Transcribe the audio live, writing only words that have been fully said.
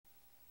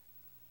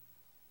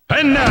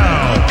And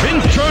now,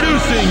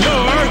 introducing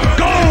your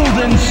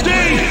Golden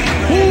State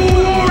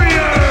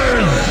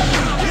Warriors!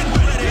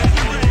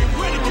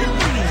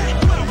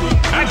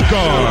 At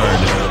guard,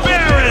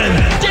 Baron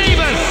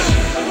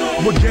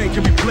Davis! What game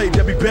can be played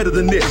that be better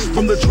than this?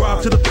 From the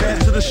drive to the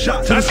pass to the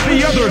shot to That's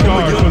the other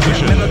guard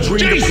position.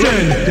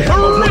 Jason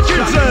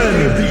Richardson!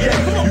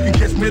 You can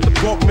catch me at the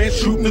park, man,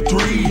 shooting the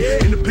three.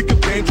 In the pick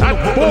of game,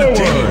 At forward,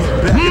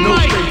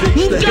 Mike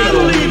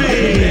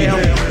Dunleavy!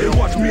 They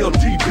watch me on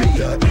TV.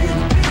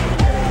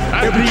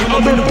 At the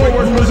other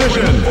forward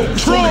position,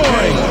 Troy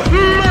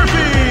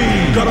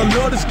Murphy! Gotta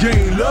love this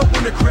game, love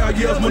when the crowd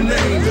yells my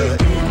name.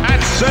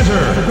 At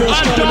center,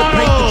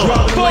 Adonal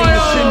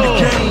Boyle!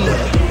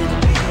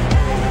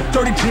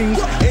 30 teams,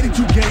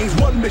 82 games,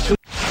 one mission.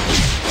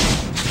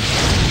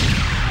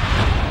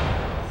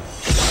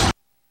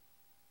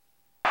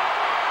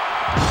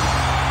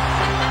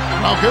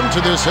 Welcome to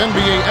this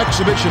NBA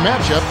exhibition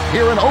matchup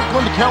here in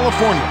Oakland,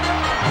 California.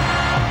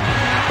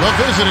 The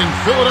visiting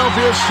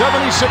Philadelphia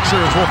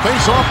 76ers will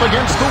face off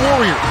against the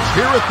Warriors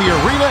here at the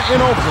arena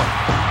in Oakland.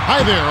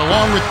 Hi there,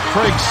 along with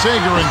Craig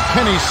Sager and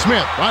Kenny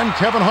Smith, I'm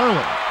Kevin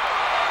Harlan.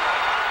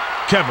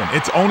 Kevin,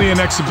 it's only an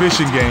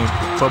exhibition game.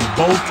 For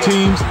both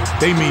teams,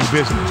 they mean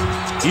business.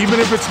 Even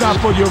if it's not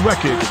for your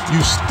record, you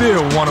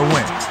still want to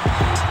win.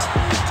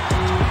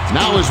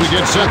 Now as we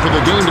get set for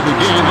the game to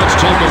begin, let's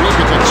take a look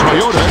at the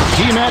Toyota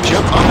key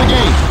matchup of the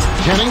game.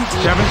 Kenny?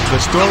 Kevin,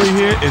 the story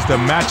here is the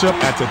matchup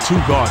at the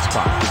two-guard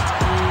spot.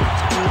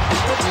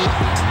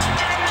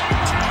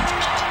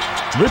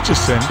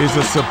 Richardson is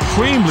a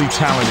supremely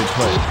talented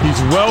player. He's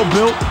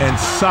well-built and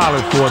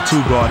solid for a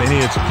two-guard, and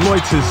he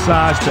exploits his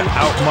size to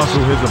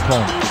out-muscle his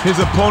opponent.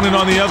 His opponent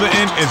on the other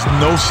end is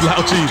no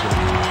slouch either.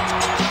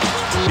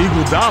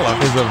 Iguodala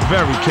is a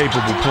very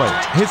capable player.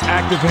 His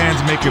active hands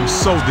make him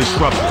so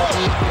disruptive.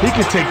 He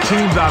can take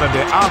teams out of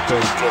their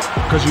offense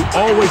because you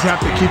always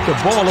have to keep the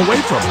ball away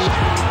from him.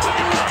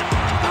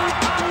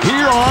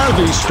 Here are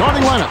the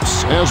starting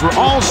lineups as we're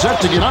all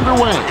set to get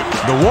underway.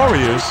 The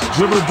Warriors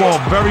dribble the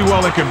ball very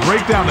well and can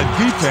break down the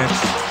defense.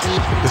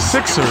 The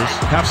Sixers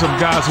have some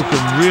guys who can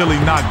really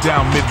knock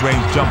down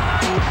mid-range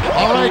jumpers.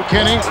 All right,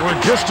 Kenny,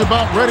 we're just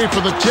about ready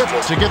for the tip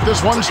to get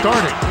this one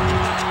started.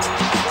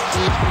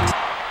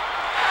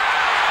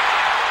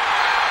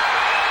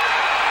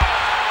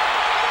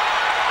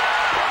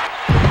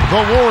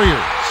 The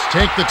Warriors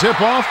take the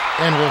tip off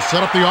and will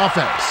set up the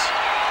offense.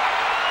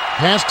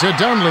 Pass to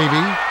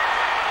Dunleavy.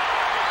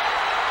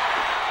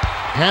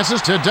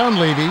 Passes to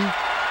Dunleavy.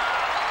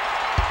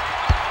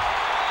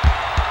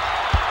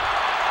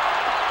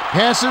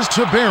 Passes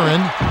to Barron.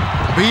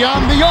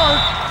 Beyond the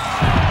arc.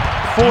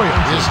 Foyer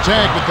is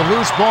tagged with the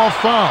loose ball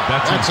foul.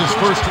 That's his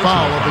first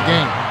foul of the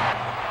game.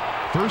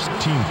 First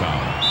team foul.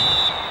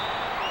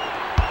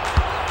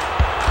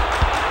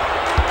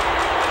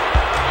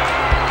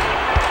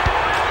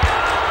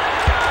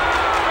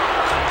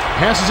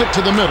 Passes it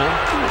to the middle.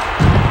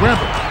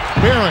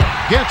 Grambling. Barron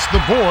gets the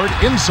board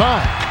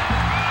inside.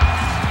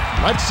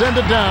 Let's send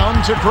it down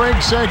to Craig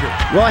Sager.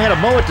 Well, I had a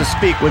moment to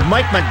speak with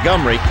Mike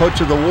Montgomery, coach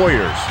of the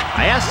Warriors.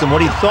 I asked him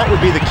what he thought would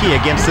be the key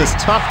against this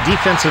tough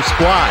defensive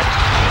squad.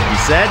 He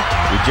said,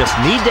 we just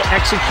need to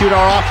execute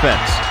our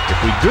offense. If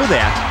we do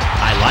that,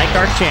 I like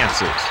our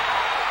chances.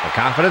 A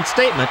confident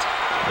statement.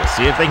 We'll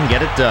see if they can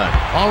get it done.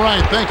 All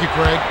right, thank you,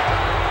 Craig.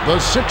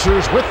 The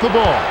Sixers with the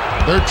ball.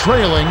 They're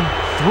trailing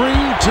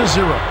 3-0.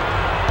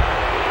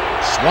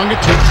 Swung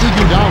it to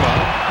Iguodala.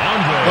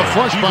 The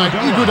flush by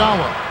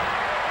Iguodala.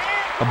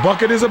 A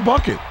bucket is a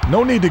bucket.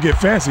 No need to get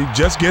fancy,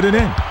 just get it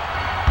in.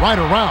 Right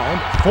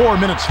around 4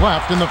 minutes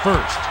left in the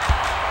first.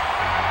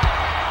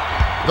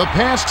 The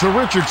pass to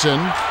Richardson.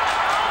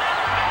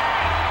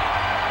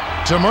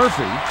 To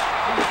Murphy.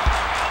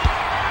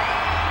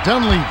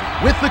 Dunleavy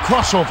with the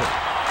crossover.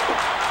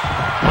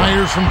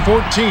 Myers from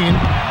 14.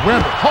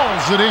 Webber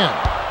hauls it in.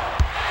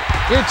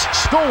 It's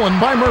stolen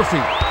by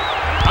Murphy.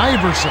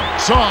 Iverson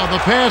saw the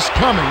pass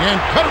coming and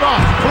cut it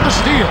off for the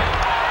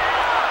steal.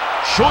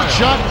 Short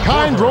shot,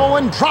 kind roll,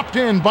 and dropped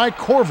in by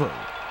Korver.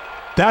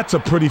 That's a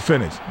pretty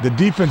finish. The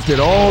defense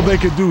did all they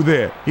could do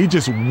there. He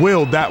just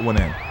willed that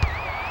one in.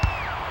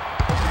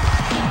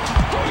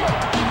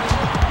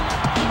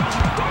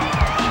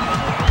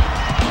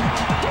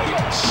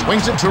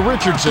 Swings it to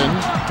Richardson.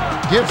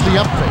 Gives the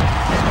up fake.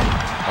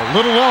 A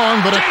little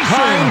long, but a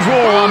kind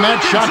roll on that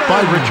shot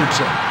by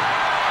Richardson.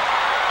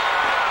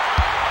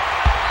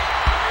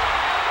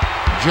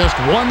 Just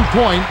 1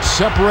 point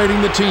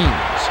separating the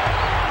teams.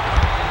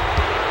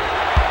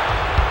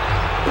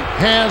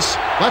 Pass,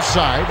 left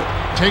side,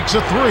 takes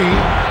a three.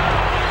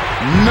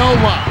 No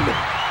luck.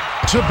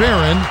 To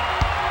Barron.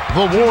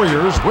 The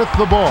Warriors with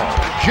the ball.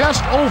 Just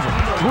over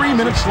 3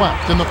 minutes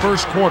left in the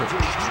first quarter.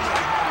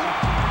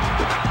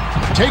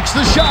 Takes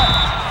the shot.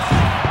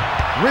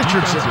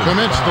 Richardson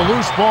commits the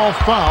loose ball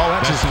foul.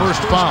 That's his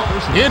first foul.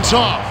 It's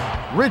off.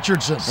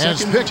 Richardson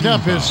has picked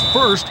up his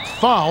first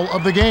foul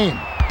of the game.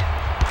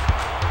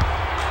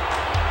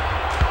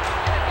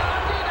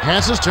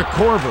 Passes to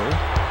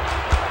Korver.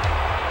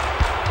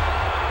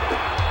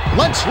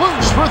 Let's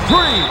loose for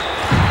three.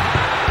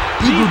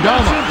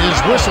 Iguodala is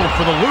whistled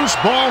for the loose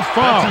ball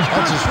foul.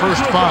 That's his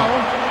first foul.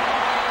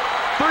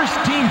 First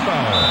team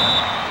foul.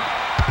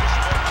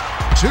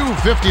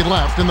 2:50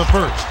 left in the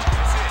first.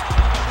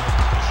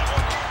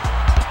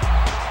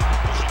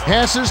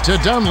 Passes to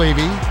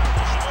Dunleavy.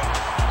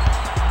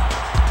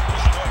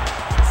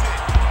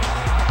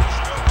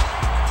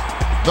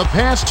 The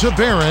pass to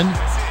Barron.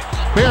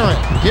 Barron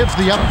gives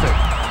the upfit.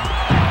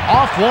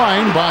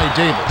 Offline by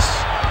Davis.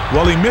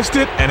 Well, he missed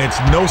it, and it's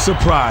no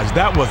surprise.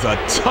 That was a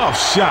tough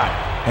shot.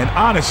 And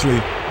honestly,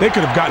 they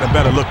could have gotten a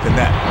better look than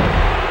that.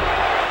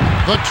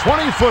 The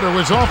 20-footer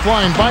was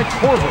offline by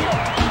Korver.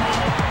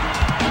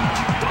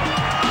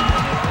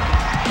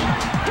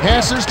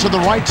 Passes to the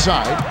right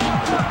side.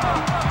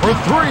 For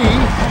three.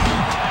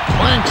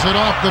 Clanks it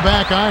off the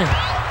back iron.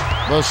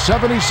 The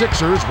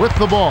 76ers with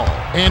the ball.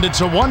 And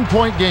it's a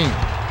one-point game.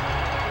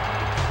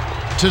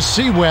 To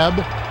C-Webb.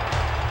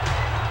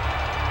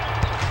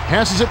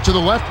 Passes it to the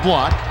left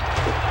block.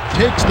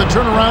 Takes the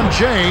turnaround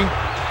Jay.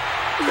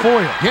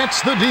 Foyle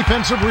gets the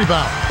defensive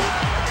rebound.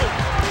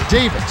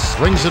 Davis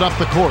brings it up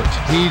the court.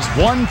 He's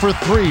 1 for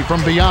 3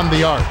 from beyond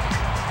the arc.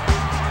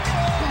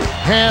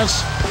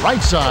 Pass,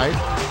 right side,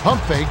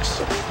 pump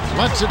fakes,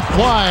 lets it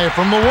fly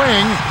from the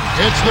wing.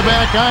 Hits the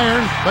back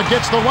iron, but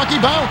gets the lucky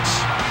bounce.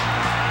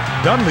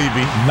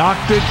 Dunleavy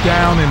knocked it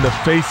down in the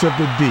face of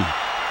the D.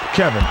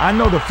 Kevin, I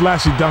know the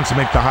flashy dunks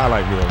make the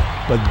highlight reel,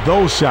 but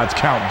those shots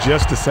count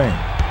just the same.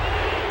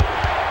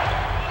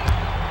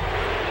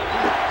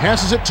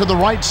 Passes it to the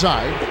right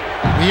side,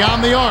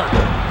 beyond the arc.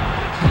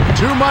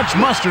 Too much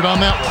mustard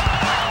on that one.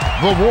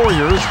 The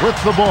Warriors with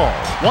the ball.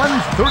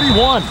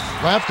 1:31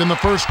 left in the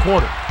first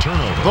quarter.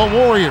 Turnover. The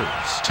Warriors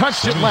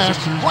touched it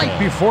last right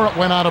before it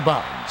went out of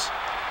bounds.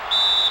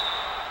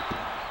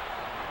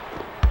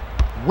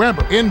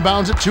 Webber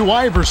inbounds it to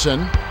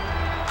Iverson.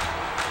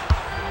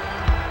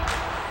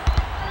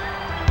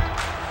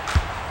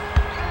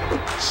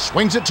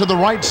 Swings it to the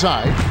right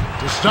side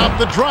to stop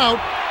the drought.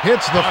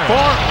 Hits the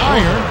far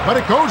iron, but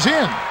it goes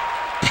in.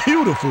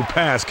 Beautiful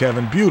pass,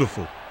 Kevin.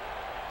 Beautiful.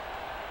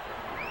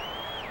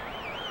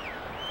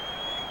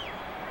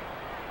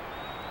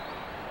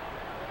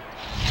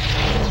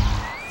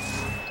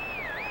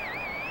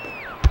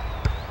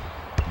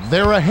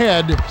 They're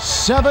ahead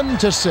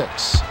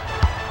 7-6.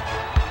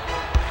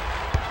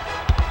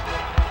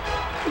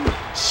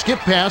 Skip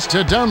pass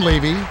to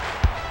Dunleavy.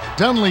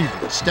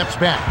 Dunleavy steps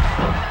back.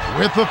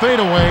 With the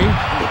fadeaway,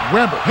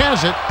 Webber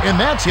has it, and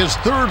that's his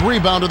third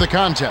rebound of the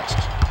contest.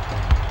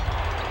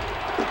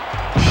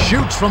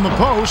 Shoots from the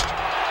post.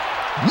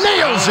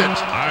 Nails it!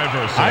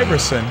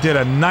 Iverson did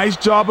a nice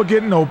job of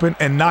getting open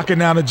and knocking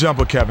down a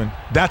jumper, Kevin.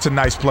 That's a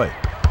nice play.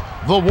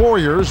 The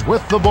Warriors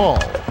with the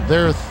ball.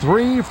 They're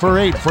 3 for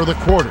 8 for the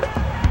quarter.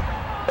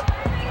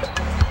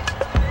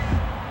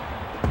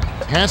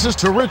 Passes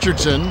to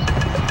Richardson.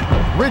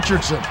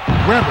 Richardson.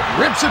 Webber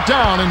rips it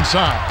down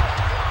inside.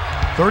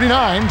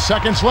 39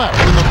 seconds left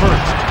in the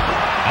first.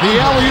 The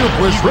alley-oop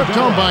was ripped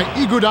home by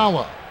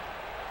Iguodala.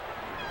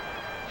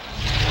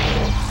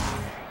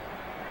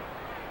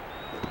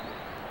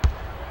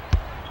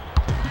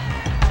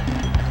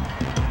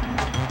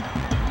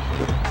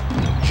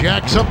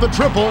 Jacks up the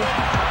triple.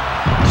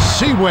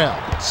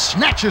 C-Webb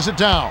snatches it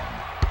down.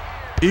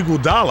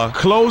 Iguodala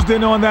closed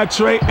in on that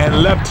tray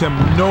and left him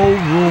no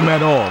room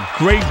at all.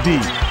 Great D.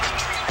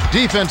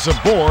 Defensive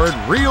board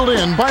reeled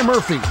in by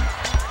Murphy.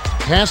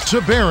 Pass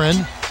to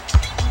Barron.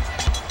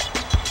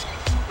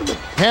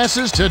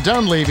 Passes to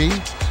Dunleavy.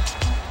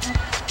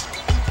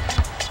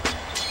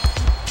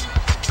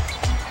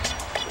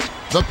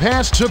 The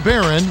pass to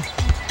Barron.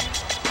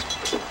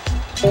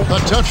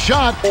 The tough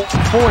shot.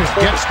 Foyle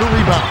gets the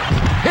rebound.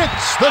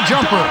 Hits the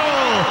jumper.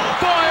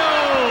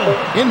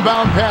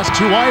 Inbound pass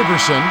to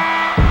Iverson.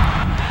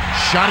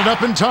 Shot it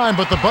up in time,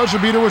 but the buzzer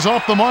beater was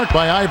off the mark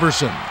by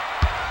Iverson.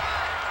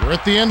 We're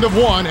at the end of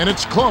one, and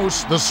it's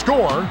close. The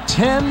score,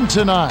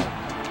 10-9.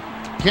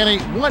 Kenny,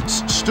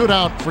 what's stood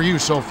out for you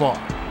so far?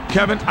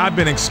 Kevin, I've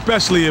been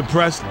especially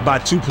impressed by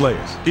two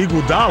players.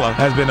 Iguodala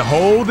has been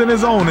holding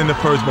his own in the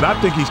first, but I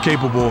think he's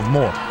capable of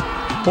more.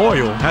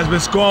 Foyle has been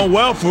scoring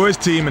well for his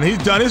team, and he's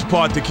done his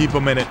part to keep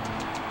him in it.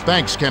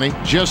 Thanks, Kenny.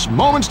 Just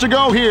moments to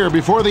go here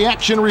before the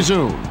action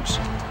resumes.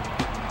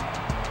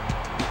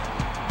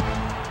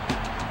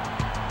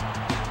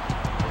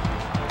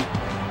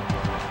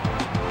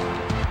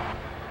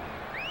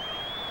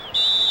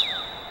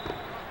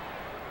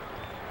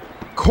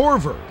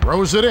 Korver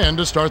throws it in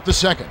to start the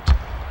second.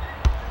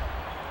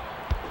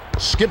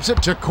 Skips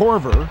it to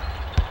Korver.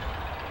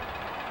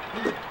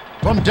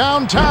 From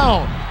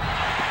downtown,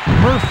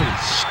 Murphy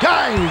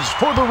skies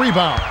for the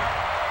rebound.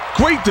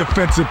 Great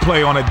defensive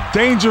play on a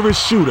dangerous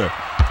shooter.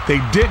 They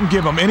didn't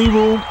give him any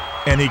room,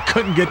 and he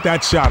couldn't get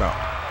that shot up.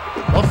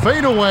 A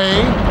fadeaway.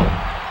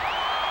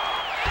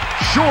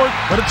 Short,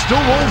 but it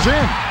still rolls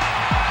in.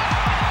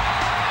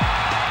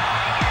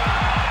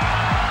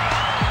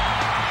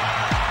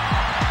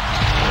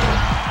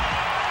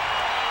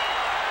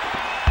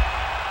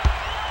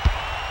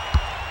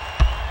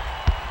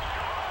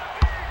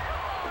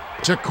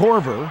 To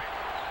Korver.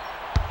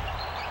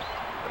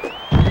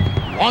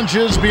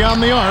 Launches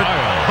beyond the arc.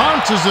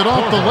 Bounces it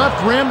off the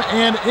left rim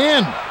and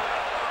in.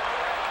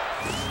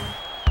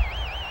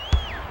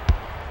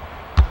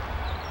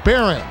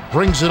 Barron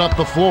brings it up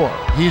the floor.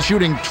 He's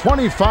shooting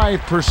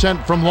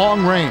 25% from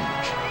long range.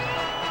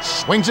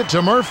 Swings it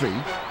to Murphy.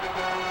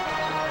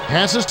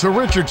 Passes to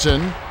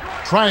Richardson.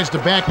 Tries to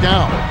back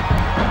down.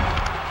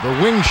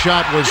 The wing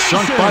shot was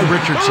sunk by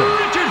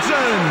Richardson.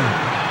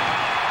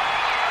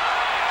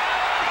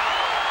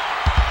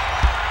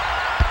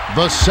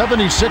 The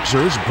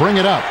 76ers bring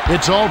it up.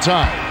 It's all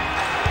tied.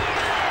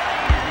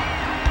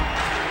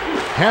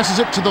 Passes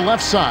it to the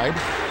left side.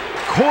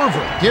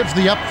 Korver gives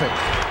the up fake.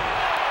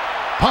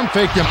 Pump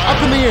faked him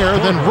up in the air,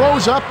 then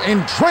rose up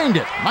and drained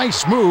it.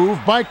 Nice move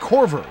by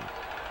Korver.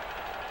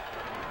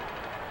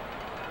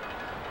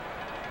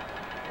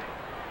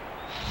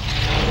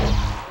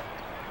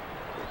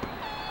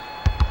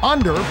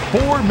 Under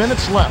 4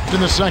 minutes left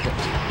in the second.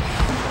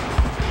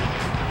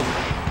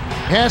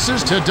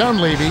 Passes to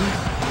Dunleavy.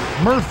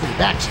 Murphy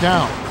backs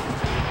down.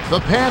 The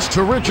pass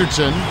to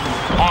Richardson.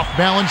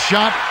 Off-balance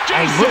shot.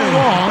 A little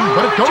long,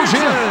 but it goes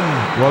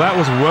in. Well, that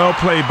was well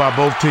played by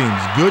both teams.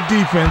 Good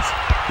defense,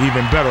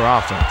 even better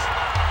offense.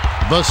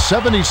 The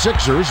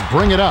 76ers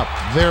bring it up.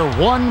 They're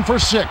 1 for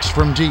 6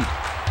 from deep.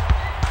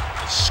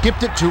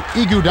 Skipped it to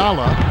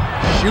Iguodala.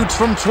 Shoots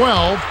from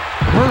 12.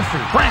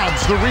 Murphy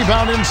grabs the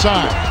rebound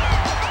inside.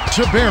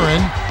 To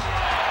Barron.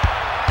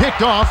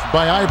 Picked off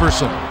by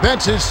Iverson.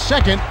 That's his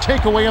second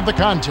takeaway of the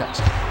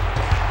contest.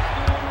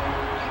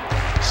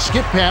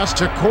 Skip pass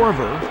to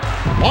Korver.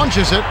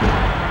 Launches it.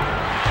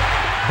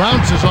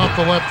 Bounces off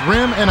the left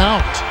rim and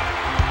out.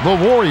 The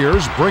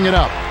Warriors bring it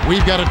up.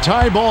 We've got a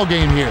tie ball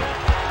game here.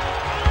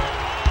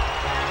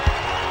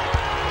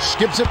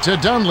 Skips it to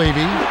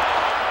Dunleavy.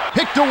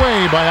 Picked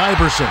away by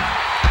Iverson.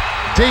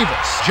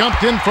 Davis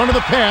jumped in front of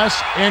the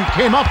pass and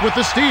came up with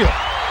the steal.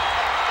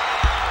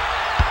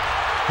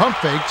 Pump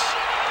fakes.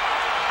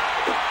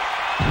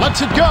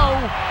 Lets it go.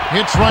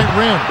 Hits right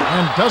rim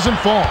and doesn't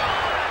fall.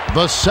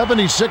 The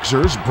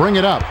 76ers bring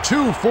it up.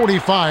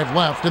 2:45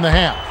 left in the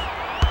half.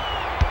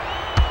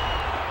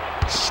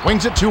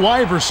 Swings it to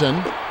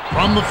Iverson.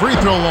 From the free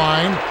throw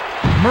line,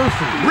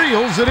 Murphy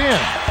reels it in.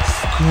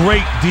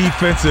 Great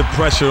defensive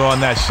pressure on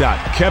that shot.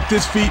 Kept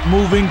his feet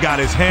moving, got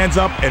his hands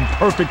up, and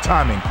perfect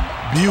timing.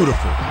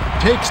 Beautiful.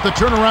 Takes the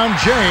turnaround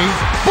J.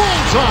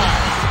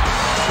 Bullseye!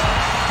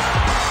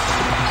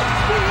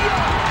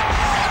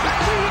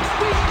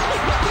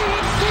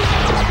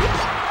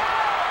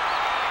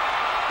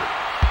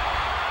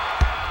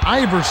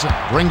 Iverson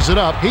brings it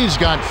up. He's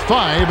got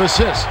 5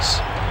 assists.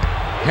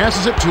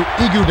 Passes it to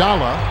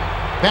Iguodala.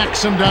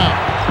 Backs him down.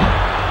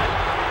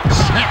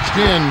 Snatched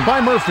in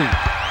by Murphy.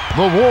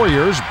 The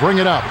Warriors bring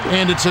it up,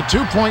 and it's a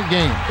 2-point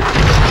game.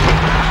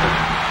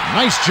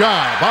 Nice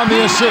job on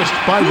the assist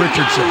by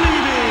Richardson.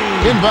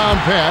 Inbound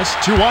pass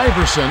to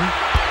Iverson.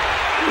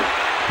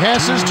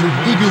 Passes to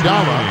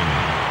Iguodala.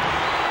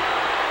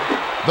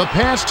 The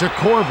pass to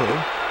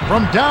Korver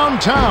from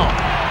downtown.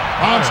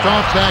 Bounced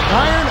off back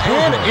iron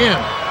and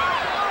in.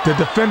 The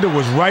defender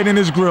was right in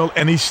his grill,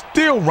 and he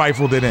still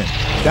rifled it in.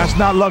 That's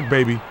not luck,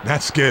 baby.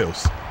 That's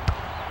skills.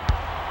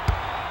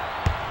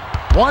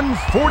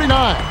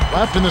 1:49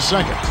 left in the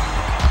second.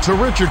 To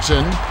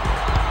Richardson.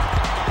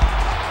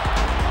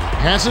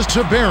 Passes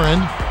to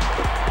Barron.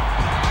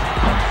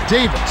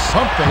 Davis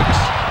pump fakes.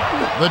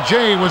 The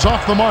J was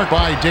off the mark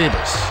by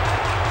Davis.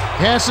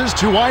 Passes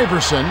to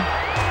Iverson.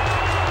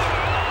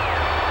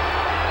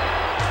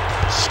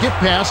 Skip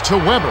pass to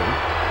Weber.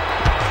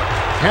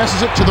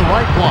 Passes it to the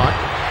right block.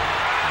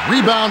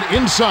 Rebound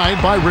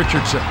inside by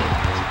Richardson.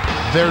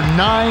 They're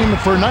 9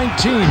 for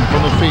 19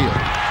 from the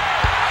field.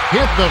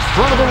 Hit the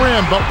front of the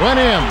rim, but went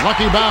in.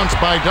 Lucky bounce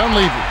by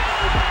Dunleavy.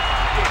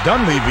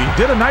 Dunleavy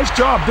did a nice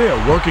job there,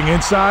 working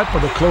inside for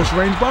the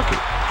close-range bucket.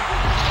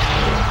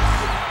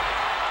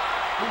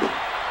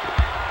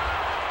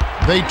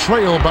 They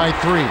trail by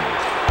 3.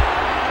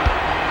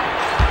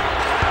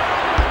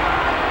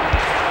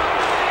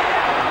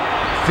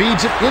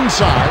 Feeds it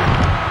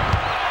inside.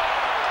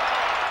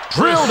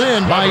 Drilled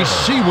in by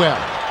Sewell.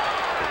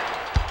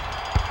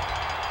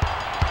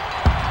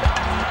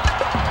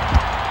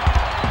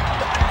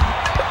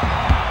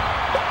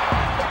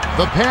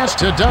 The pass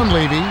to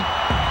Dunleavy.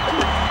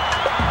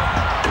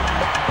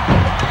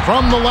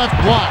 From the left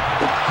block,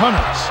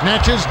 Hunter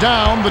snatches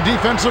down the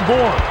defensive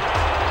board.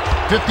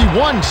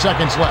 51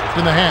 seconds left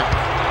in the half.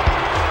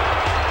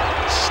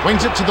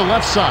 Swings it to the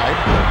left side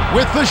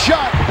with the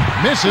shot.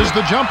 Misses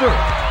the jumper.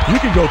 You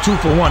can go 2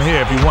 for 1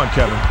 here if you want,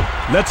 Kevin.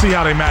 Let's see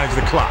how they manage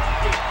the clock.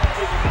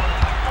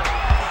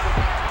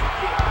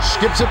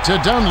 Skips it to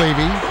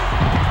Dunleavy.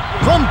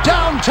 From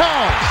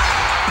downtown.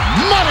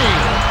 Money!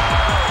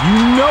 You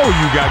know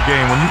you got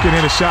game when you can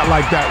hit a shot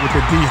like that with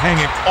the D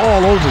hanging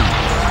all over you.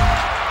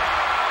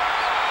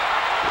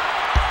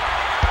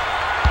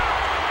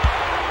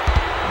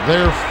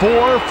 They're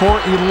 4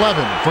 for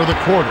 11 for the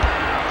quarter.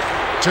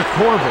 To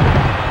Korver.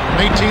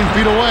 18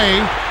 feet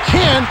away.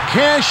 Can't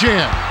cash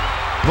in.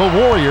 The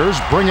Warriors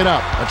bring it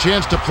up. A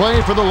chance to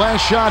play for the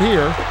last shot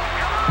here.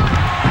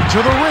 To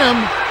the rim.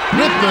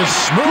 with the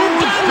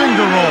smooth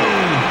finger roll.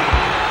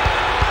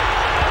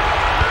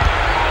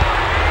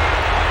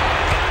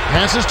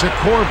 Passes to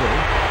Korver.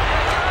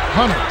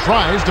 Hunter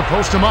tries to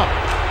post him up.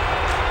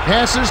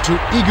 Passes to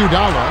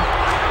Iguodala.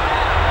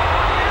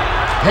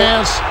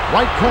 Pass,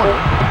 right corner.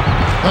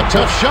 A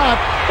tough shot.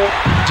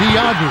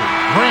 Diagu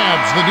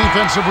grabs the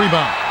defensive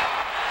rebound.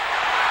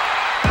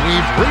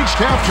 We've reached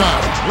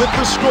halftime with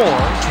the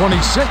score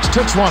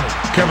 26-20.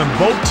 Kevin,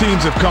 both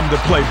teams have come to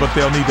play, but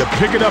they'll need to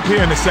pick it up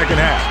here in the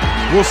second half.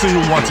 We'll see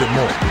who wants it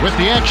more. With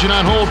the action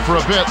on hold for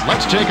a bit,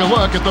 let's take a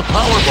look at the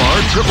Power Bar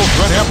Triple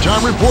Threat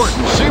Halftime Report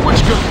and see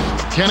what's good.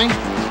 Kenny?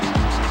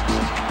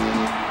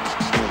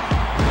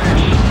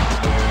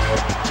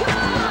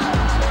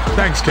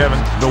 Thanks, Kevin.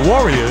 The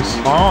Warriors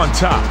are on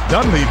top.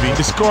 Dunleavy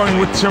is scoring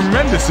with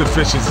tremendous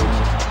efficiency.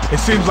 It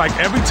seems like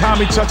every time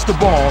he touched the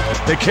ball,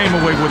 they came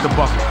away with the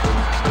bucket.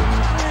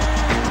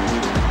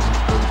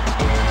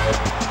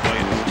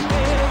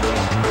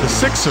 The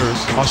Sixers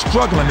are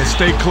struggling to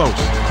stay close.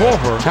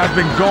 Korver has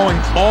been going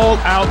all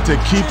out to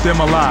keep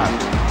them alive.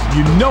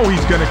 You know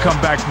he's going to come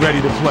back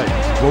ready to play.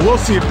 Well, we'll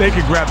see if they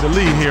can grab the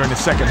lead here in the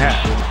second half.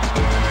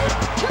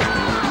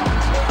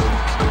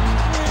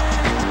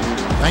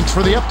 Thanks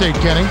for the update,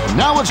 Kenny.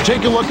 Now let's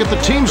take a look at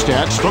the team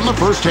stats from the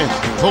first half.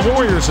 The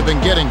Warriors have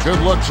been getting good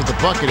looks at the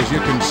bucket, as you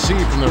can see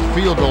from their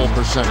field goal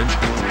percentage.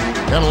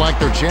 Kind of like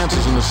their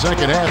chances in the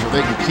second half if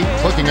they can keep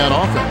clicking on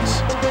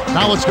offense.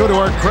 Now let's go to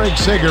our Craig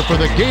Sager for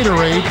the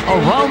Gatorade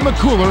Around the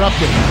Cooler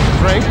update.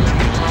 Craig?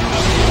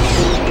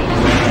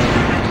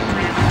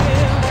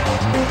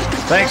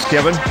 Thanks,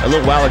 Kevin. A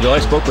little while ago, I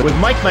spoke with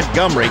Mike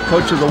Montgomery,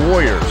 coach of the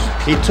Warriors.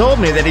 He told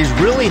me that he's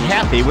really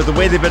happy with the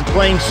way they've been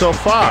playing so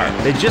far.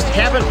 They just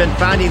haven't been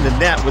finding the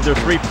net with their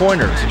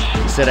three-pointers.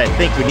 He said, I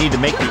think we need to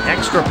make the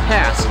extra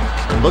pass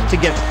and look to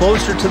get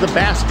closer to the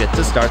basket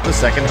to start the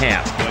second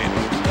half.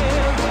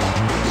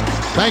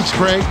 Thanks,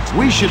 Craig.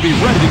 We should be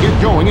ready to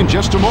get going in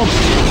just a moment.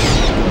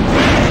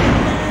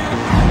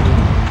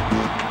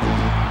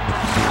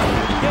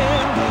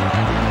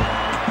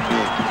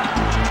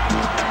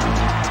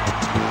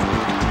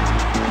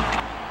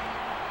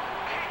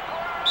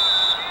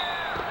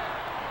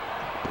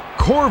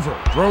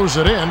 Korver throws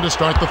it in to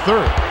start the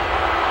third.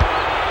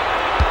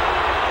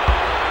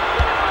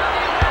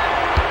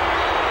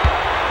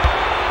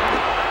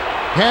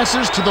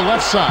 Passes to the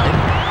left side.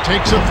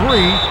 Takes a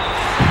three.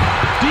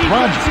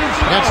 Rogers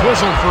gets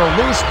whistled for a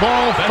loose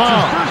ball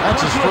foul.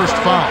 That's his first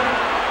foul.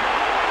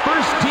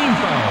 First team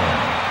foul.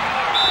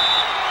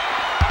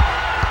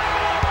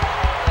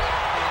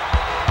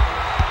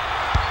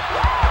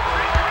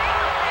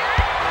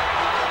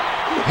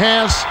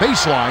 Has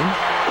baseline.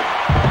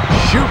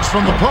 Shoots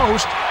from the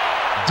post.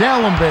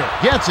 D'Alembert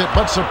gets it,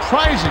 but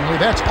surprisingly,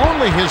 that's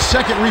only his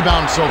second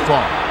rebound so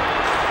far.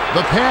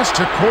 The pass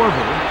to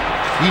Korver.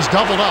 He's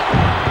doubled up.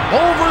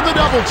 Over the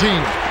double team.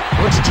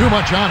 Puts too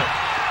much on it.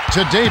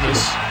 To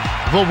Davis.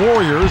 The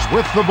Warriors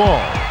with the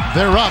ball.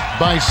 They're up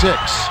by 6.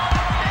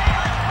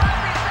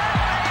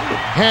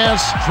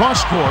 Has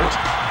cross court.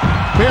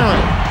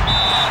 Barron.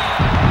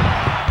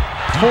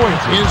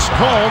 Point is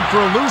called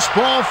for a loose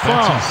ball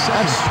foul.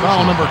 That's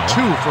foul number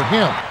 2 for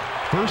him.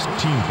 First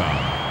team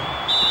foul.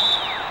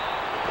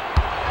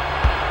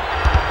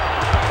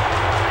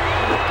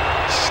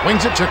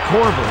 Swings it to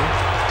Korver.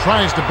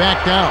 Tries to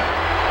back down.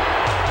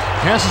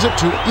 Passes it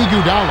to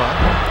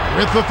Iguodala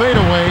with the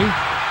fadeaway.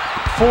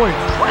 Foyt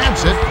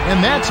grabs it,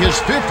 and that's his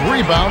 5th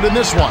rebound in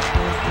this one.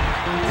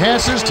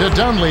 Passes to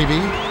Dunleavy.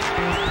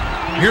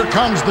 Here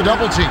comes the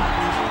double team.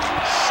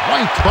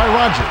 Swiped by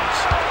Rogers.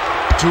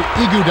 To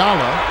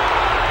Iguodala.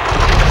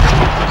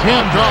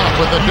 Camped off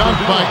with a dunk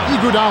by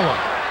Iguodala.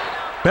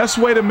 Best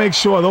way to make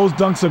sure those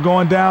dunks are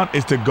going down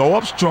is to go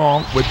up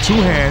strong with 2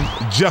 hands,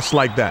 just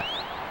like that.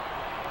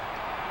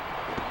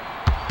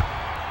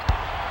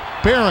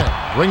 Barron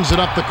brings it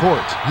up the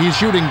court. He's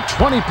shooting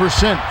 20%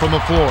 from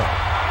the floor.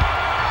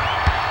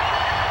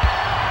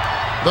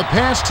 The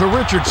pass to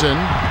Richardson.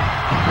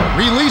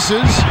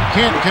 Releases.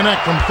 Can't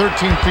connect from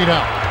 13 feet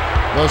out.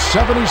 The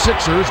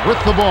 76ers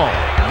with the ball.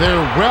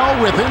 They're well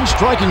within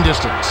striking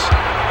distance.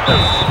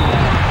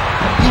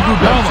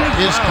 Iguodala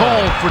is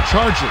called for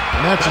charging,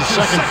 and that's his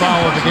second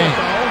foul of the game.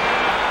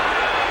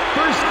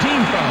 First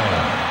team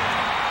foul.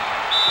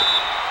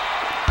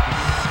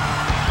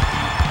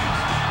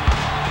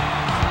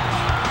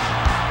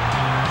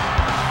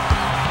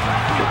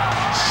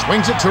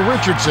 Swings it to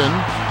Richardson.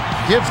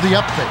 Gives the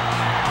up fake.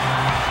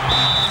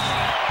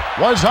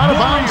 Was out of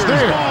bounds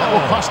there. That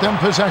will cost them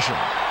possession.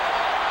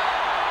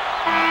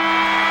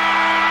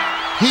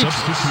 Heaps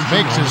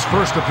makes his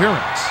first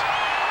appearance.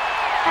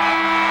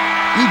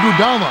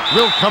 Iguodala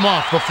will come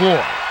off the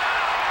floor.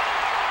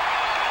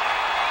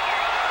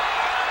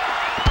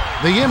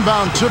 The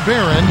inbound to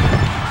Barron.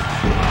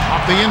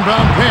 Off the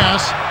inbound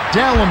pass,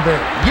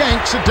 D'Alembert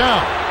yanks it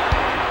down.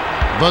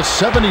 The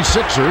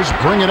 76ers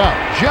bring it up.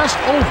 Just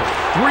over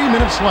 3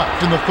 minutes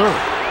left in the third.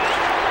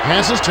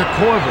 Passes to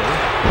Korver.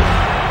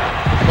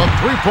 The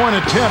three-point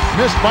attempt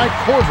missed by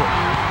Korver.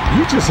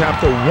 You just have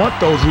to want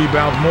those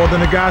rebounds more than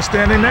the guy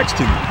standing next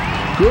to you.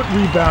 Good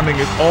rebounding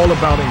is all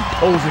about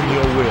imposing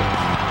your will.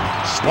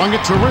 Swung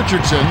it to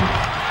Richardson.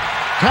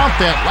 Count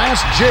that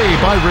last J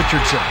by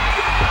Richardson.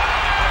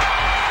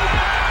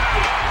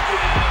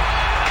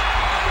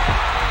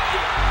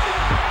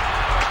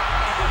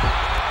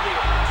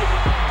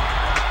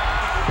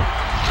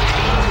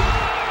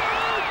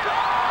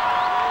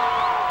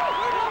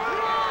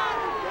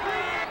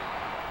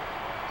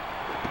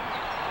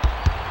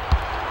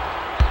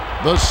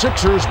 The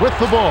Sixers with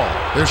the ball.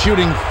 They're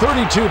shooting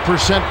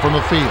 32% from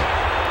the field.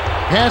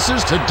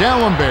 Passes to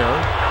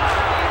D'Alembert.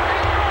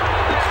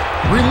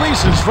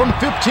 Releases from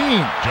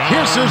 15.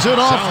 Kisses it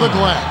off the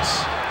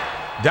glass.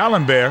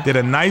 D'Alembert did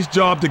a nice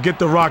job to get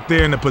the Rock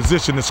there in the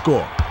position to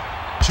score.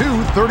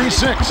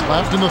 2:36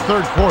 left in the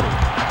third quarter.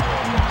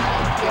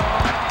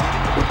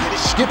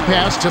 Skip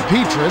pass to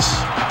Petrus.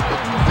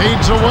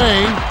 Fades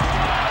away.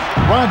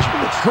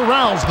 Rogers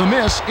corrals the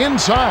miss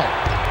inside.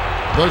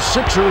 The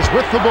Sixers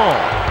with the ball.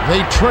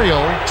 They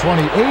trail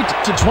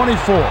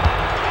 28-24.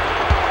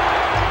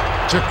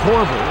 To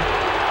Korver.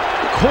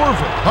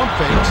 Korver pump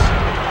fakes.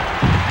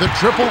 The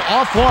triple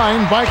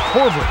offline by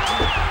Korver.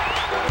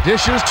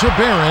 Dishes to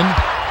Barron.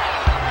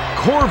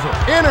 Korver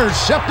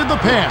intercepted the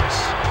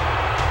pass.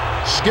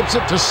 Skips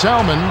it to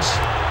Salmons.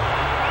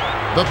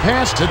 The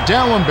pass to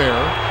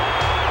D'Alembert.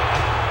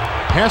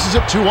 Passes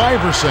it to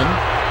Iverson.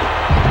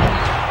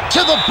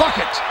 To the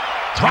bucket.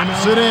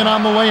 Drops it in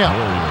on the layup.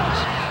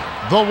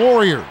 The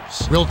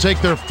Warriors will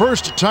take their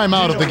first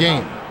timeout of the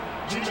game.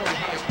 You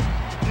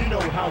know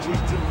how we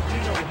do.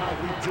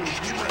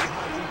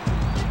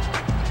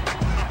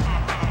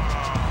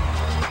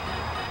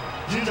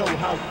 You know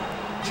how we do.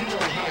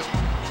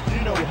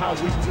 You know how we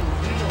do.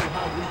 You know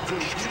how we do.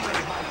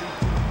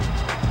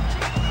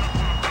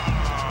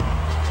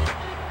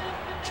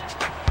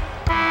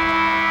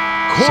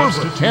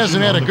 Korver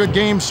hasn't had a good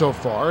game so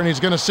far, and he's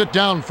going to sit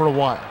down for a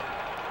while.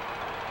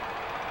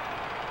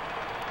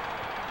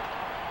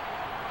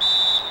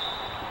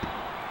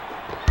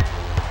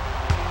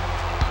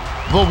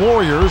 The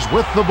Warriors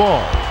with the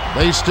ball.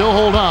 They still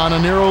hold on a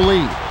narrow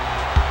lead.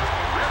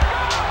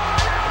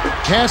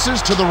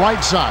 Passes to the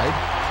right side.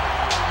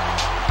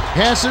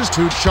 Passes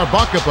to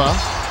Charbakapa.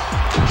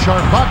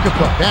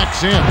 Charbakapa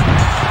backs in.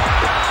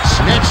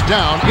 Snatched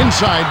down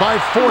inside by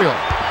Foyle.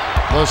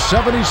 The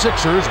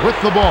 76ers with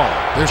the ball.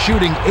 They're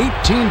shooting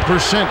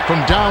 18%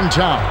 from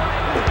downtown.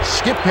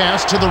 Skip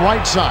pass to the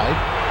right side.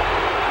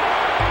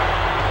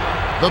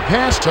 The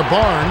pass to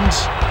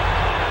Barnes.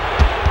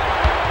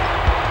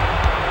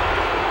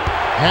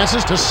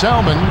 Passes to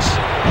Salmons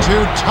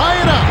to tie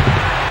it up.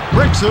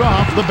 Breaks it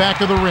off the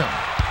back of the rim.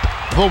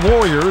 The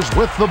Warriors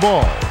with the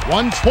ball.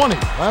 1:20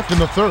 left in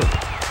the third.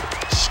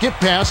 Skip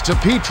pass to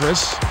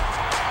Petrus.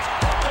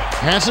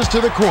 Passes to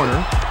the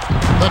corner.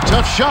 The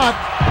tough shot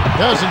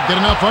doesn't get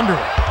enough under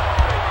it.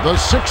 The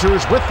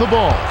Sixers with the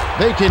ball.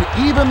 They can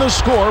even the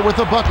score with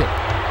a bucket.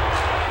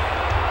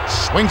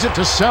 Swings it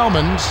to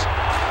Salmons.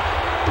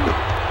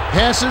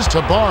 Passes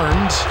to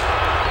Barnes.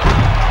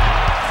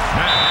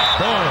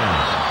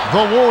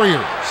 The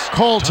Warriors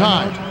call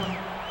time.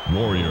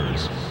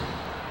 Warriors.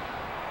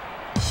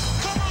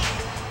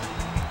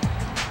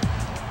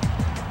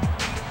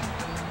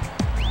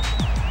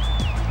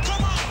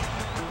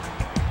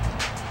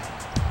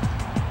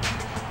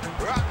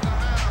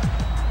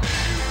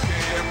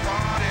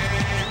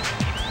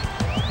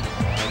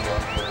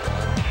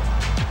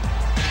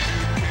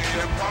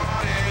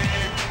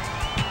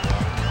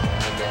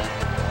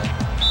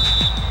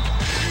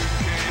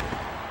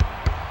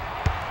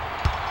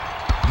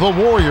 The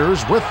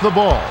Warriors with the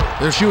ball.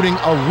 They're shooting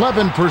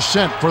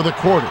 11% for the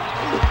quarter.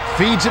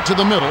 Feeds it to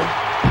the middle.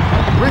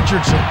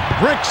 Richardson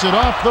bricks it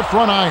off the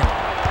front iron.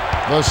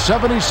 The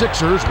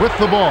 76ers with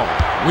the ball.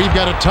 We've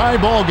got a tie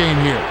ball game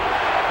here.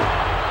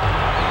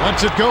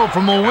 Lets it go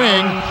from the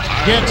wing.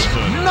 Gets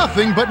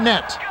nothing but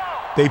net.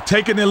 They've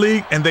taken the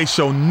lead and they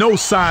show no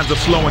signs of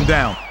slowing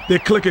down. They're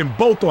clicking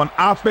both on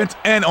offense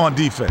and on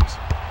defense.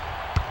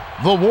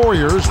 The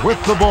Warriors with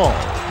the ball.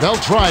 They'll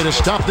try to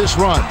stop this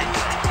run.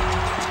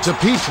 To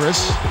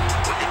Petrus.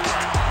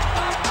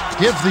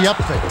 Gives the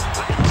up fake.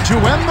 To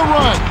end the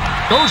run.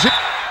 Goes in.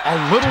 A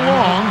little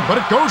long, but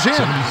it goes in.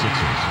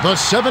 76ers. The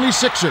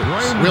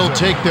 76ers will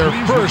take their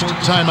first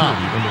timeout.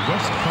 In the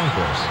West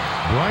Concourse,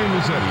 Brian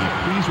Rossetti,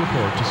 please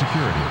report to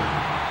security.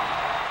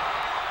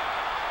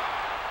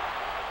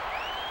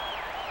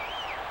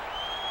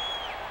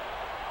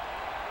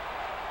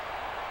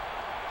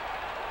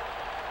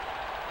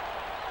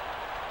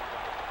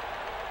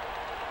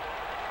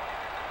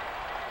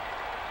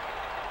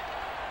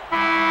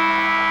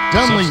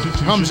 Dunleavy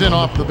comes in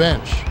off the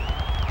bench.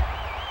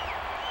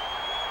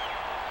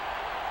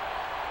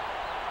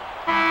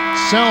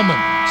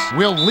 Salmons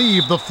will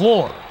leave the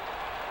floor.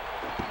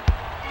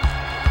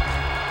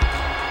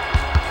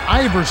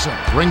 Iverson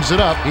brings it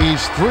up.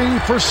 He's 3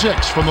 for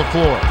 6 from the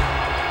floor.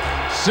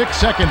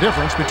 6-second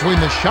difference between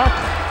the shot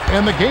clock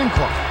and the game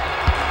clock.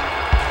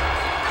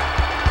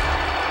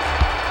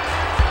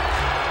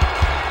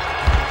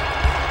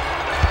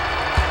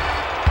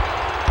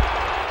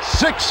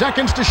 Six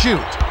seconds to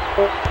shoot.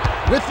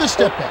 With the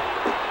step back.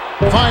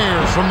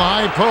 Fires from the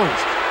high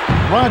post.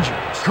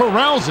 Rogers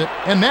corrals it,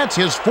 and that's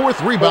his 4th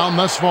rebound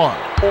thus far.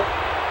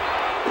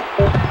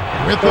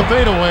 With the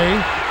fadeaway,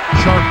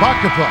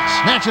 Sharbakapa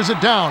snatches it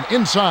down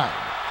inside.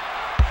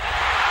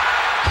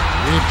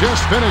 We've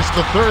just finished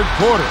the 3rd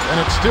quarter, and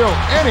it's still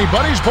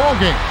anybody's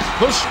ballgame.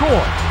 The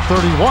score,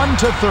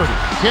 31-30.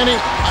 Kenny,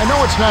 I know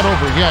it's not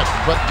over yet,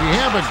 but do you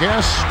have a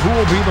guess who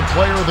will be the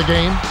player of the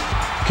game?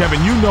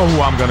 Kevin, you know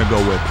who I'm going to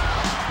go with.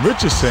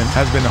 Richardson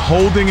has been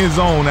holding his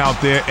own out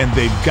there, and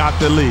they've got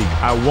the lead.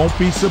 I won't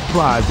be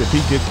surprised if he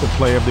gets the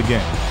player of the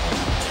game.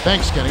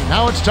 Thanks, Kenny.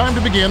 Now it's time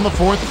to begin the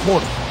 4th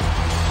quarter.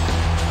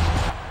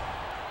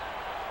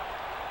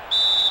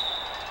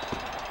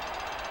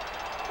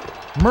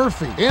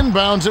 Murphy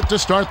inbounds it to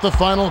start the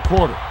final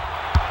quarter.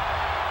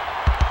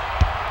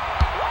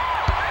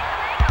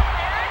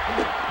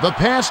 The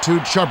pass to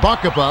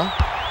Sharbakapa.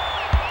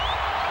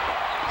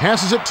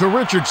 Passes it to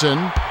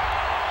Richardson.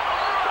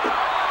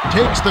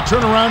 Takes the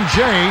turnaround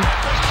Jay.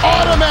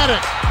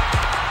 Automatic!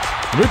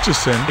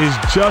 Richardson is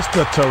just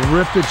a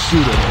terrific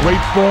shooter.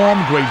 Great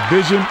form, great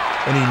vision,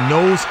 and he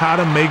knows how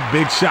to make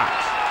big shots.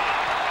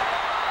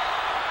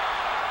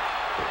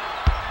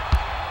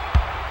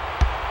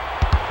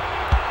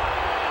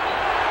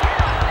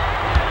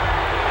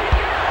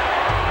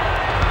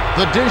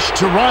 The dish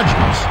to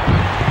Rogers.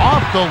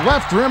 Off the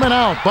left rim and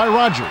out by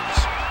Rogers.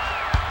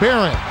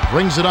 Barron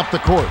brings it up the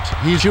court.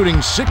 He's shooting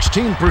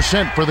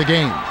 16% for the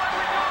game.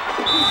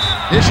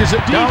 Dishes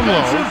it down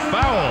low.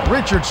 Foul.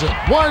 Richardson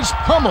was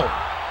pummeled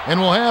and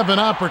will have an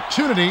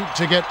opportunity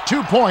to get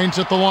 2 points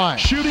at the line.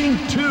 Shooting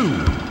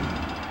 2.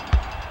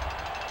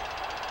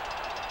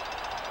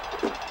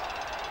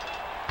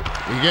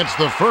 He gets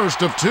the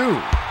first of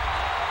 2.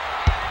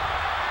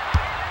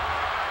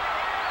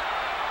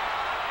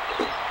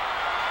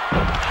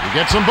 He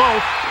gets them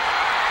both.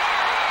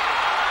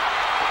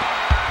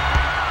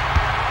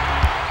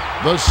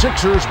 The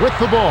Sixers with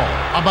the ball.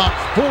 About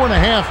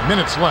 4.5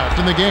 minutes left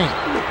in the game.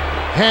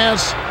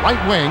 Pass, right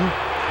wing.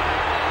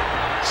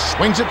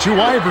 Swings it to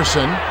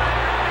Iverson.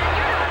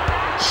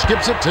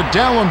 Skips it to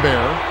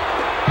Dalembert.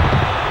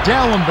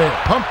 Dalembert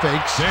pump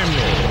fakes.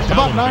 Samuel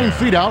About 9 Dalembert.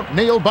 feet out,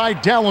 nailed by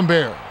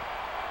Dalembert.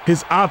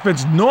 His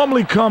offense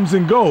normally comes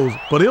and goes,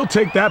 but he'll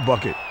take that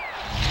bucket.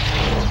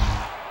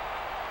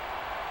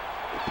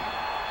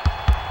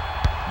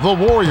 The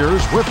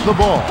Warriors with the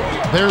ball.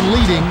 They're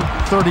leading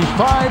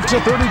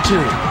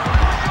 35-32.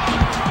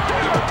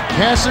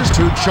 Passes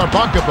to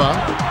Sharbakapa.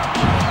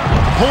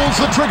 Pulls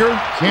the trigger.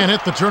 Can't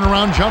hit the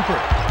turnaround jumper.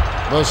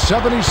 The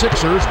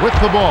 76ers with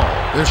the ball.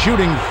 They're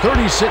shooting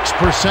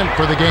 36%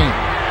 for the game.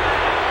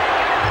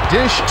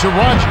 Dish to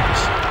Rogers.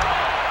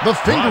 The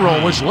finger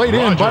roll was laid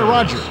in by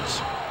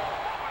Rogers.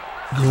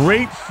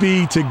 Great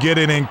feed to get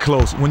it in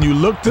close. When you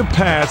look to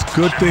pass,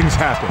 good things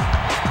happen.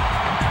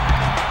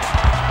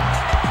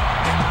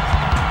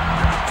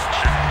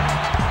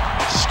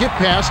 Skip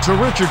pass to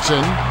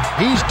Richardson.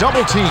 He's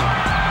double teamed.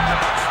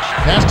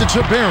 Passed it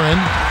to Barron.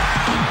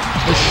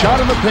 The shot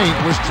in the paint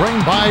was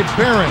drained by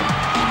Barron.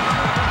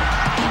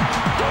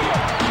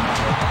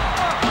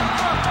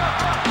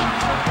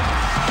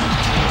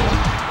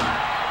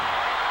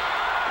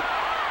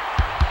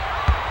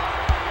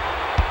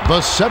 The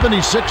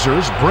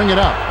 76ers bring it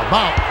up.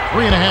 About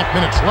 3.5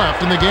 minutes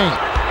left in the game.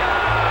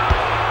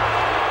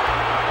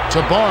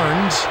 To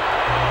Barnes.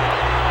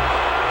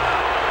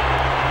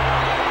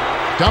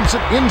 Dumps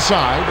it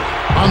inside.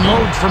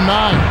 Unloads from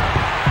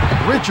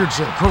 9.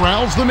 Richardson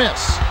corrals the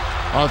miss.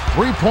 A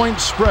 3-point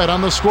spread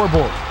on the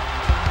scoreboard.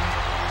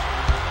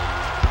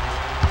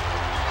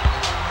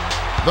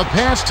 The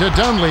pass to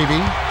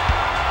Dunleavy.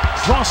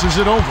 Crosses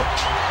it over.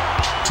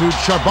 To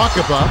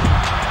Sharbakapa.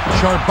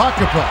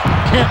 Sharbakapa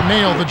can't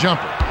nail the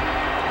jumper.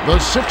 The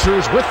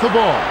Sixers with the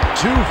ball.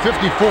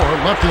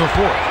 2:54 left in the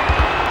 4th.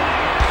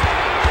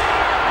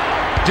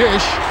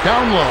 Dish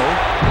down low.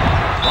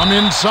 From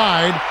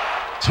inside.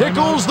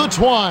 Tickles the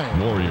twine.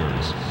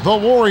 Warriors. The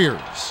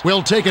Warriors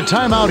will take a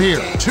timeout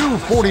here.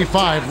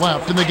 2:45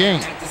 left in the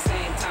game.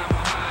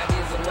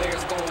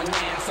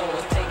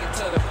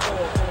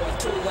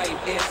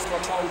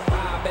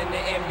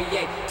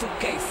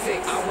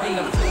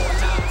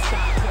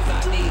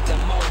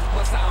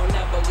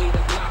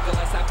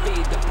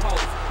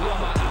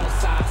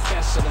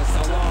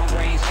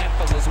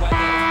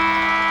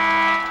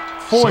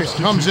 Foyle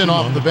comes in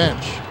off the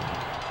bench.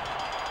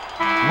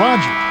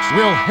 Rogers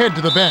will head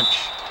to the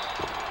bench.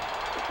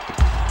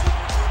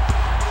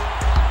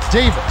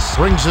 Davis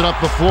brings it up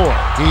the floor.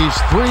 He's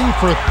 3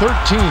 for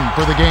 13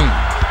 for the game.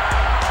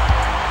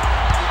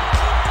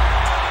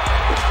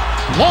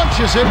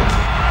 Launches it.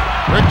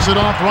 Bricks it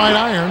off right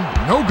iron.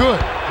 No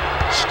good.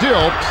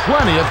 Still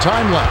plenty of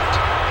time left.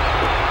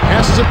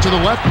 Passes it to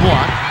the left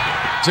block.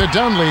 To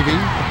Dunleavy.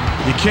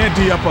 You can't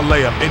D up a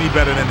layup any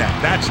better than that.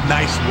 That's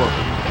nice work.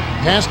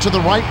 Pass to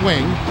the right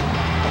wing.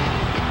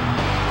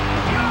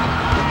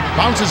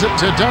 Bounces it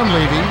to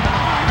Dunleavy.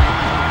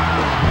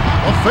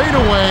 A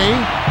fadeaway.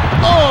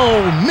 Oh,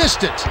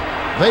 missed it.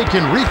 They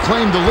can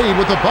reclaim the lead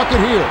with a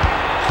bucket here.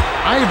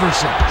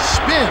 Iverson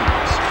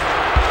spins.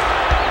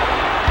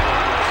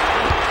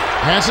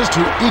 Passes to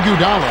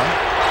Iguodala.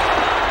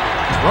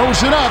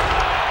 Throws it up.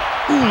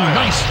 Ooh,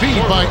 nice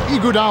feed by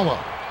Iguodala.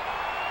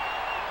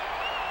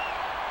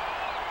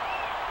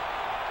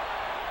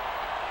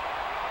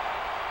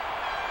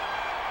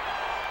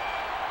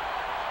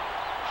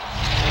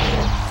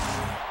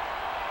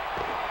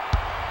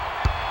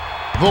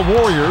 The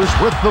Warriors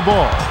with the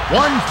ball.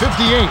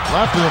 1:58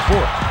 left in the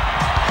fourth.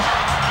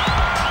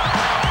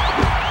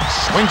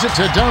 Swings it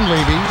to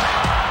Dunleavy.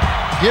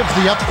 Gives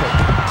the up fake.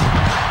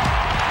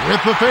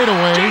 With the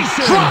fadeaway.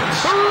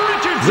 Drops.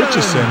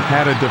 Richardson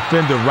had a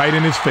defender right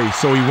in his face,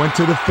 so he went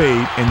to the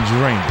fade and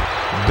drained it.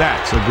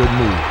 That's a good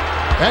move.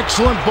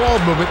 Excellent ball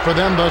movement for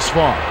them thus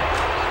far.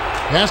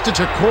 Passed it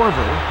to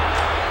Korver.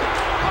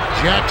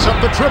 Jacks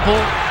up the triple.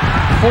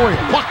 Foyle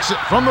bucks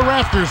it from the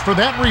rafters for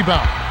that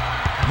rebound.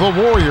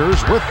 The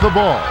Warriors with the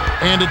ball,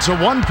 and it's a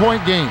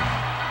one-point game.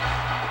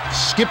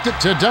 Skipped it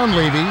to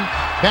Dunleavy,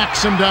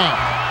 backs him down.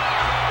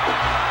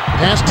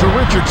 Pass to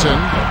Richardson,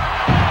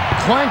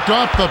 clanked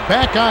off the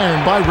back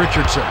iron by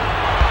Richardson.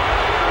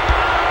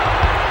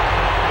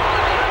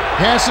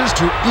 Passes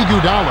to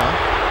Iguodala.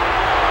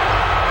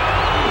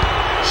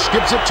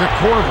 Skips it to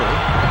Korver,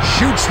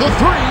 shoots the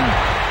three.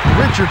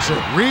 Richardson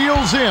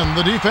reels in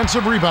the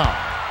defensive rebound.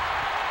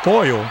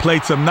 Foyle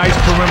played some nice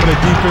perimeter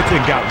defense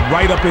and got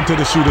right up into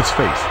the shooter's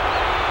face.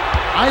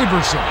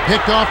 Iverson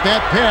picked off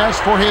that pass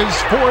for his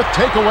fourth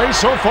takeaway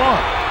so far.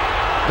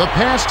 The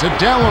pass to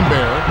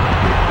D'Alembert.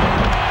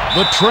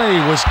 The tray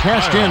was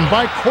cashed in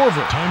by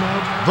Korver.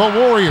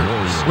 The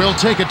Warriors will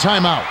take a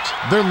timeout.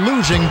 They're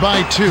losing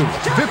by 2.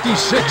 56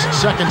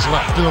 seconds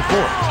left in the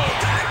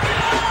fourth.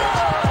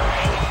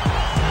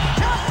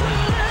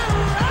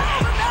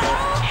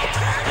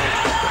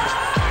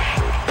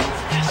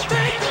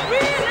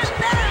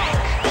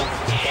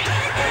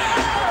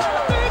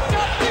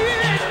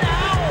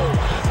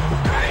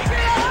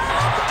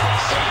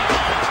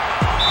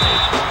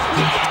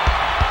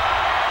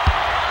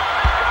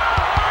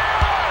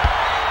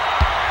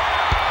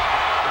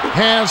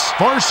 Pass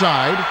far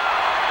side.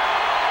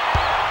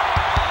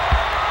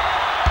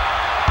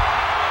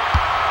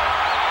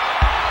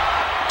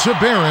 To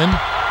Barron.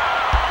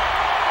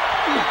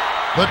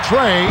 The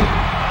tray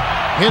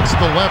hits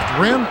the left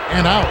rim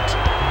and out.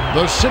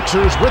 The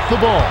Sixers with the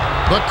ball.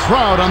 The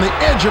crowd on the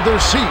edge of their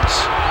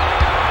seats.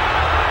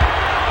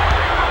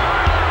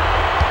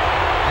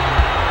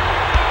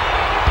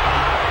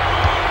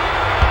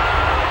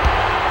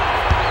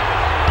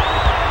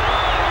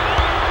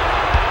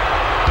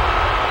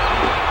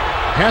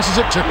 Passes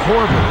it to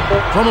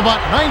Korver from about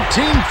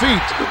 19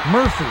 feet.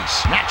 Murphy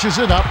snatches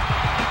it up.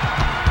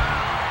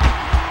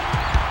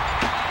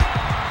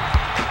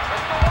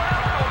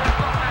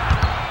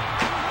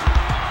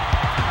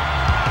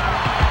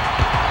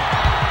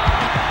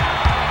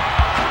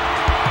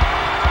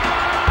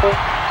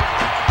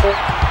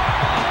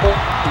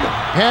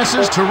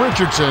 Passes to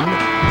Richardson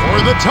for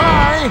the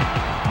tie.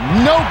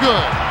 No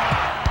good.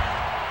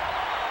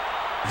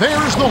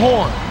 There's the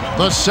horn.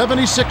 The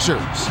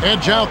 76ers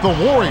edge out the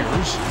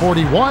Warriors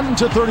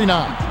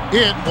 41-39.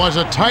 It was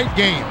a tight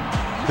game.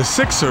 The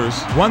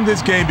Sixers won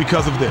this game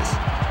because of this.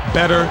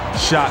 Better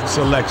shot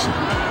selection.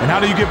 And how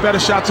do you get better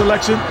shot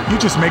selection? You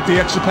just make the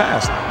extra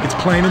pass. It's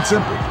plain and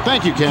simple.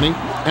 Thank you, Kenny.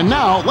 And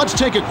now let's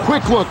take a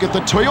quick look at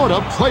the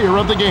Toyota player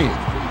of the game.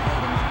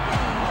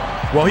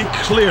 Well, he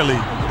clearly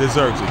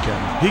deserves it,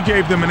 Kenny. He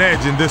gave them an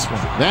edge in this one.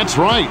 That's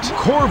right.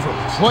 Korver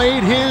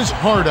played his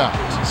heart out.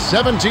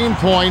 17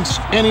 points,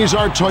 and he's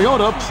our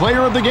Toyota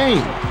player of the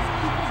game.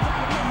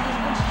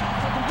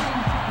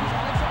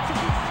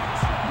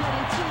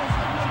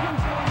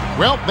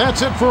 Well,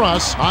 that's it for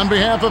us. On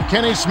behalf of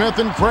Kenny Smith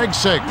and Craig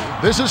Sager,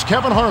 this is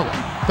Kevin Harlan.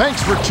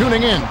 Thanks for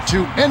tuning in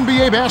to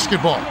NBA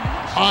Basketball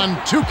on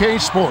 2K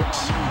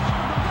Sports.